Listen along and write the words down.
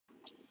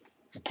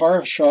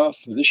parasha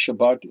for this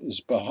Shabbat is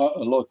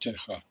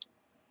Beha'alotecha,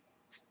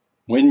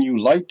 when you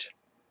light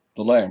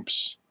the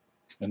lamps,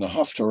 and the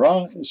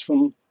Haftarah is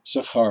from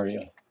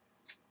Zechariah.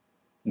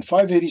 In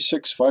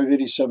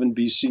 586-587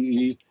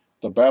 BCE,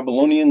 the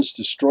Babylonians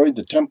destroyed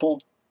the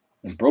temple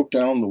and broke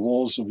down the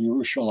walls of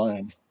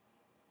Jerusalem.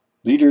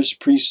 Leaders,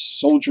 priests,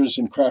 soldiers,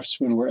 and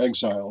craftsmen were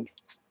exiled.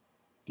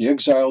 The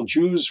exiled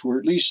Jews were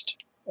at least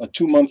a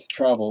 2-month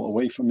travel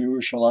away from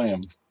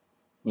Jerusalem,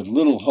 with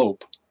little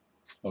hope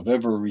of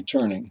ever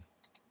returning.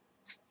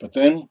 But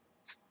then,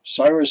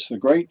 Cyrus the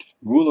Great,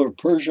 ruler of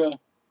Persia,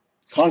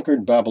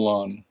 conquered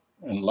Babylon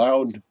and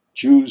allowed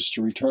Jews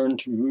to return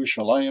to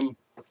Jerusalem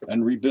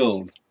and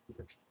rebuild.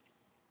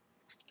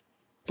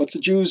 But the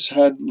Jews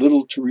had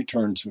little to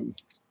return to.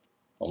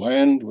 The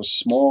land was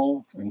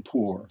small and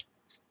poor.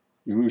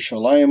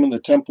 Jerusalem and the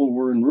temple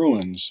were in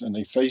ruins, and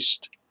they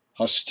faced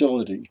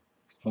hostility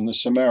from the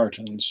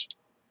Samaritans,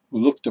 who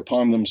looked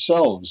upon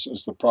themselves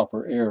as the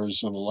proper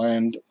heirs of the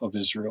land of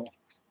Israel.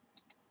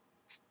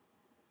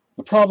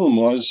 The problem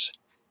was,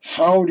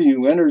 how do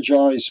you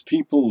energize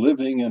people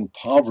living in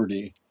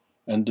poverty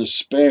and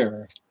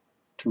despair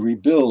to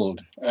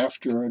rebuild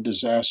after a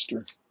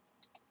disaster?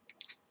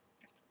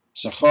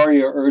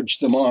 Zechariah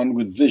urged them on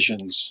with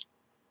visions.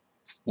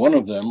 One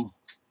of them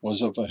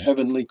was of a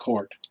heavenly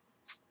court.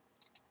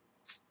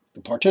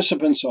 The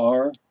participants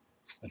are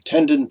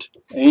attendant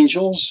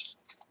angels,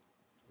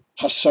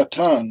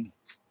 Hasatan,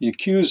 the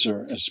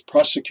accuser as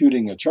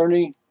prosecuting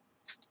attorney,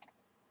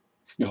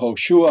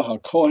 Yehoshua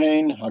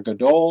HaKohen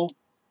HaGadol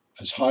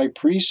as high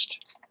priest,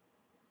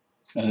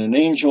 and an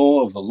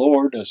angel of the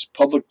Lord as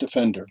public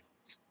defender.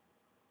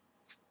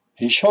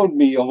 He showed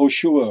me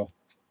Yehoshua,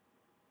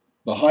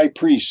 the high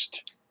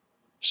priest,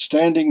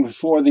 standing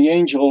before the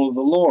angel of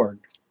the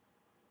Lord,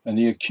 and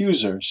the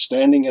accuser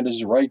standing at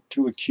his right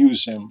to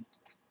accuse him.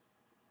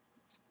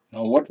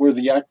 Now, what were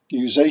the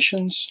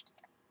accusations?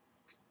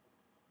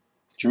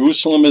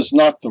 Jerusalem is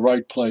not the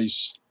right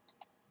place,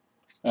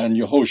 and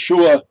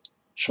Yehoshua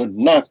should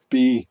not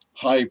be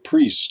high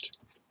priest.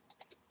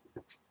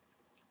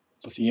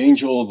 But the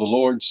angel of the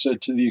Lord said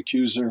to the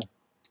accuser,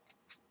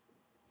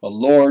 "The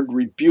Lord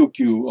rebuke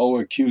you, O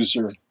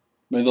accuser.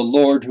 May the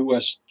Lord who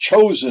has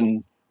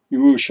chosen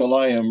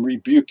Jerusalem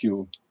rebuke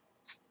you.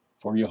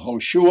 For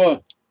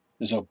Yehoshua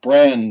is a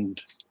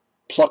brand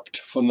plucked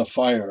from the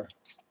fire,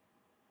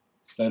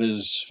 that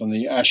is, from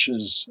the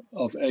ashes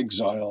of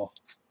exile."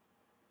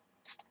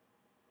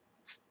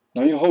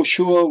 Now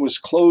Yehoshua was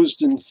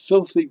clothed in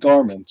filthy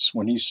garments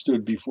when he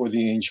stood before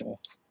the angel.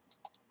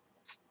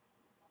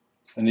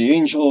 And the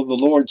angel of the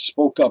Lord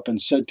spoke up and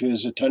said to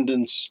his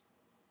attendants,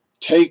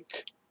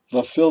 "Take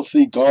the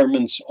filthy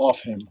garments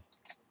off him."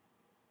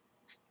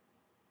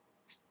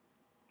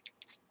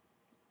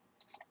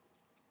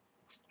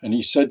 And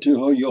he said to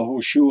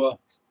Yehoshua,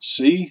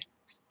 "See,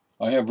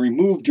 I have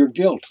removed your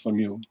guilt from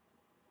you,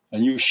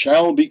 and you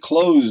shall be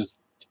clothed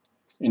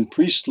in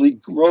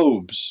priestly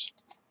robes."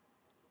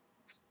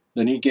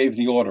 Then he gave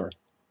the order,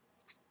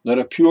 "Let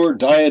a pure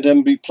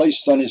diadem be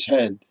placed on his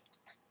head."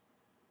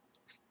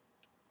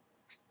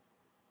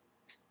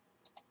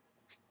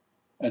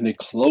 And they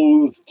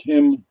clothed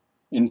him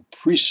in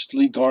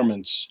priestly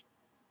garments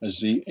as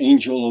the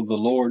angel of the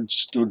Lord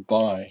stood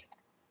by.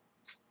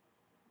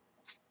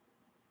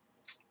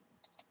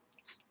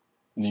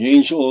 And the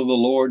angel of the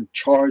Lord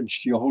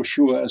charged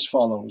Yehoshua as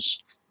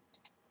follows,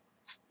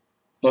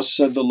 "Thus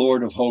said the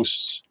Lord of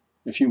hosts,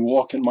 if you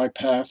walk in my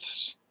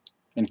paths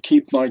and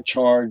keep my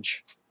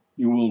charge,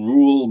 you will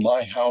rule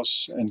my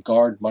house and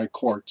guard my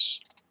courts.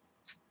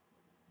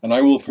 And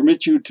I will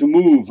permit you to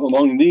move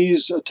among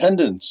these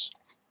attendants.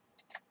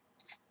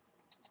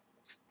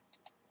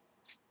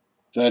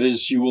 That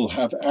is, you will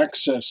have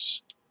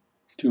access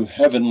to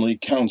heavenly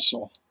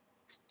counsel."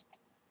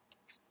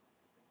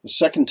 The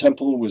Second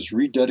Temple was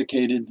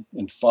rededicated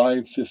in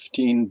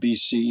 515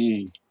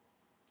 BCE.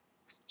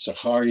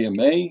 Zechariah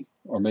may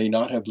or may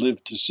not have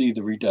lived to see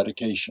the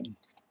rededication.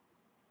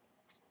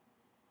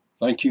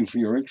 Thank you for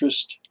your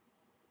interest.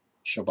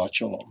 Shabbat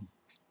Shalom.